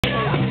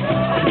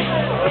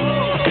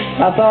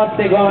La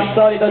sorte come al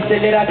solito se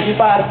le raggi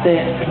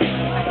parte.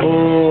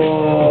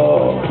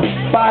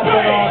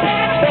 Partono.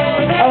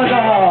 Oh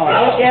no,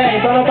 ok,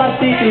 sono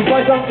partiti,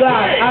 poi sono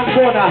clan,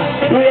 ancona,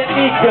 lui è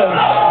Nick,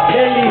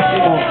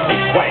 bellissimo.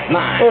 White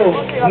line,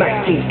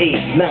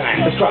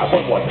 1989, let's try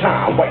one more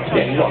time, white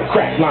standing on the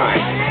crack line,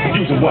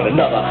 using one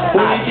another,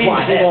 eyes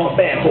wide as a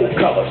bamboo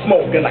cover,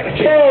 smoking like a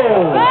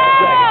chicken.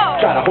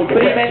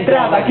 Prima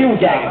entrata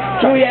chiusa,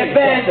 lui è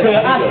Vent,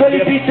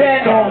 ascoli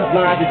piceno,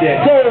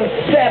 so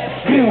step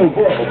screw.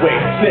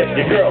 Snip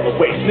your girl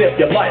away, snip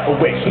your life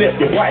away, snip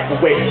your wife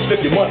away,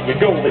 snip your money, your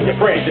gold, and your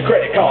friends, your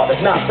credit card.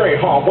 It's not very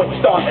hard when you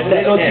start at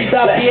that end.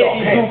 Velocità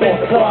piedi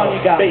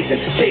supersonica.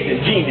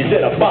 Chasing genius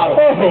in a bottle.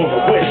 Make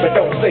a wish, but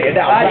don't say it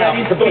out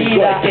loud. Cause all you're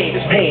gonna gain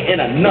is pain in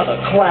another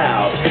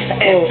cloud.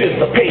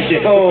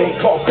 Anticipation, the thing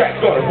called crack's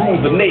gonna rule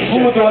the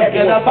nation.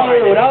 La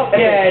paura, ok.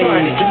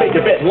 You make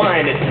your bet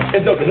lying it.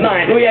 There's no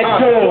denying it. Lui è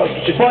Joe,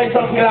 poi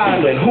sono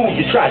clan. Who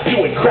you try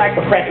doing crack,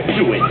 but crack is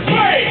doing.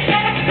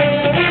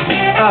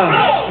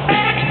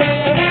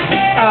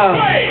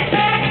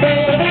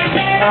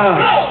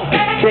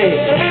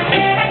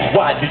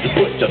 Why did you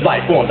put your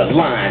life on the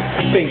line?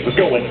 Things were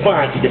going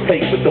fine till you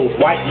played with those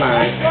white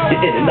lines.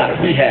 You're in and out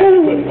of rehab,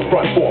 you went from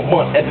front for a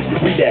month, and then you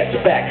relapse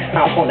your back.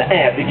 Out on the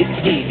ab, you get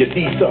skied, you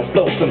need some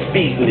flow, some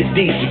speed, and the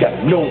D's, you got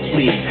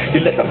nosebleed.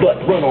 You let the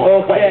blood run on.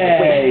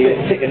 Okay.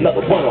 Take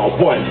another 1-on-1,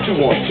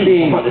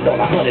 2-on-2, 100 on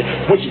 100.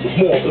 Wish it was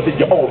more, but then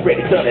you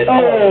already done it.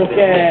 Ok,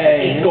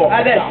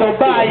 adesso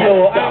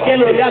Baio, anche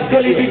lui,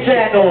 ascoli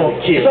piceno,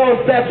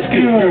 so step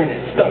screw.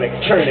 Stomach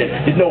churning,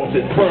 your nose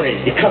is burning,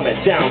 you're coming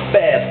down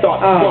fast, start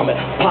slumming,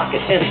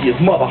 pocket empty, his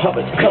mother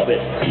hovers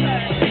covered,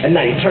 and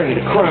now you're turning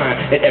to crime,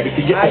 and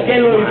everything you anche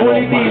lui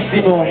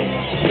pulitissimo,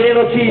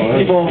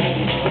 velocissimo.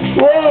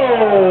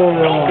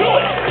 Wow!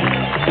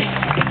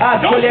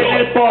 Ascoli è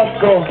nel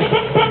posto,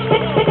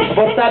 ha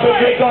portato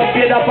 2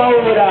 coppie da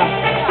paura.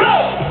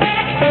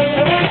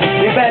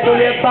 Ripeto,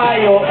 lui è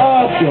Baio,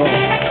 occhio.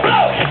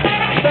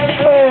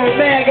 Oh,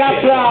 mega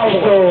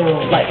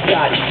applauso.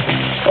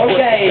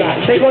 Ok,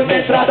 seconda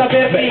entrata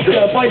per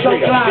Nick, poi sono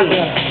clan,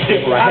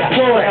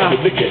 ancona.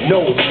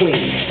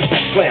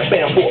 Slam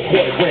bam for a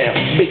 $1/4,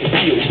 make it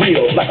feel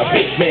real like a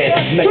big man.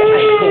 Make a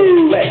ice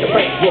cold, flash the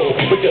bankroll,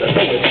 we're gonna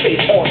throw his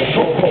face on the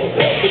chokehold.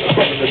 The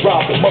brothers that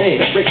rob the mother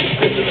that break the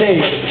sisters,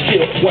 brothers that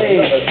kill one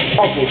another,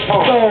 uncles,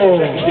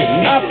 aunts.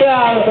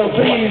 Applauso,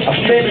 Prince,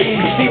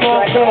 bellissimo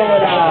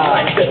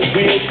ancora.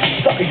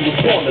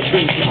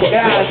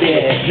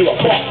 Grazie.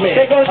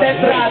 Seconda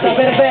entrata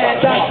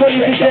perfetta, ascoli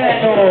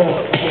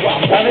piceno.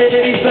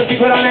 L'avrete visto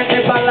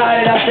sicuramente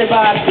ballare da queste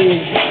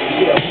parti.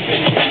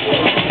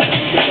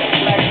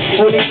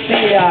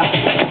 Polizia.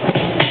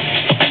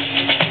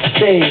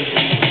 Sì.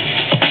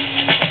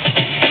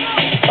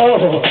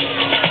 Oh.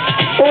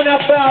 Un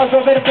applauso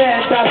per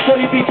Vent,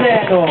 ascoli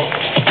piceno.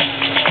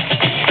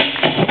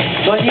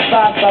 Non gli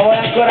basta, vuole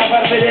ancora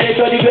far vedere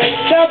ciò di cui è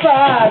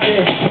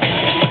capace.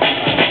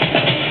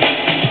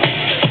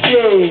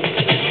 Sì.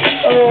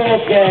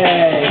 Ok.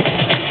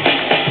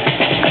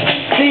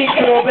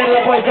 Sincro per la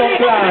Poison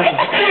Clan.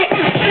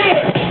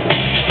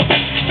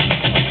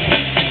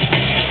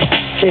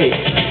 Sì.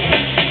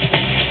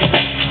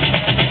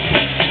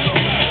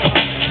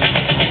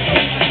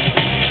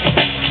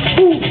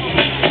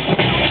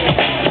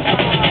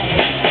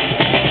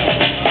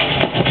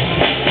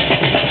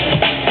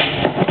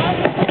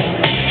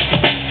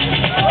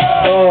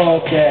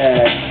 Ok.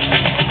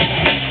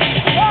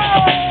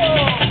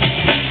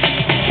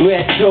 Lui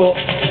è Joe,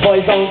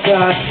 Poison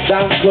Clan,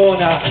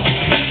 d'Ancona.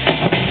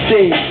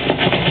 Sì.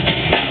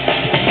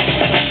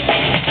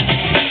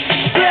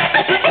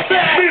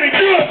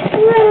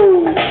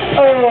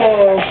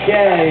 Ok.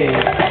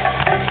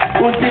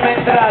 Ultima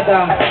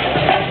entrata.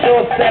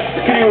 So step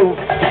screw.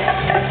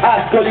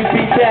 Ascoli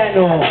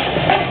piceno.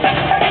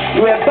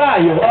 Lui è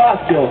Baio,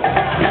 occhio.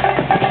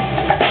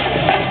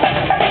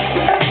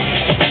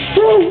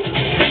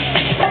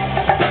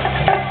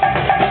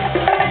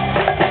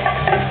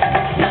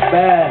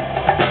 Beh.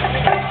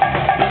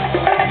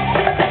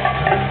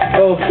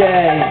 Ok.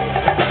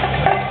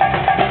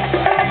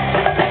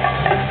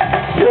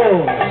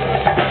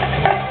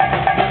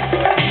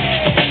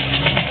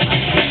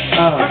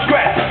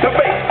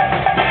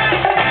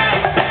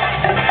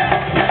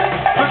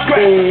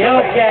 Sì,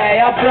 ok,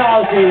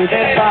 applausi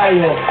del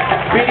Baio.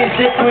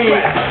 Finisce qui.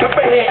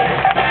 3,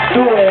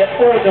 2,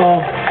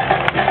 1.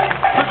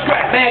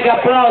 Mega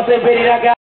applausi per i ragazzi.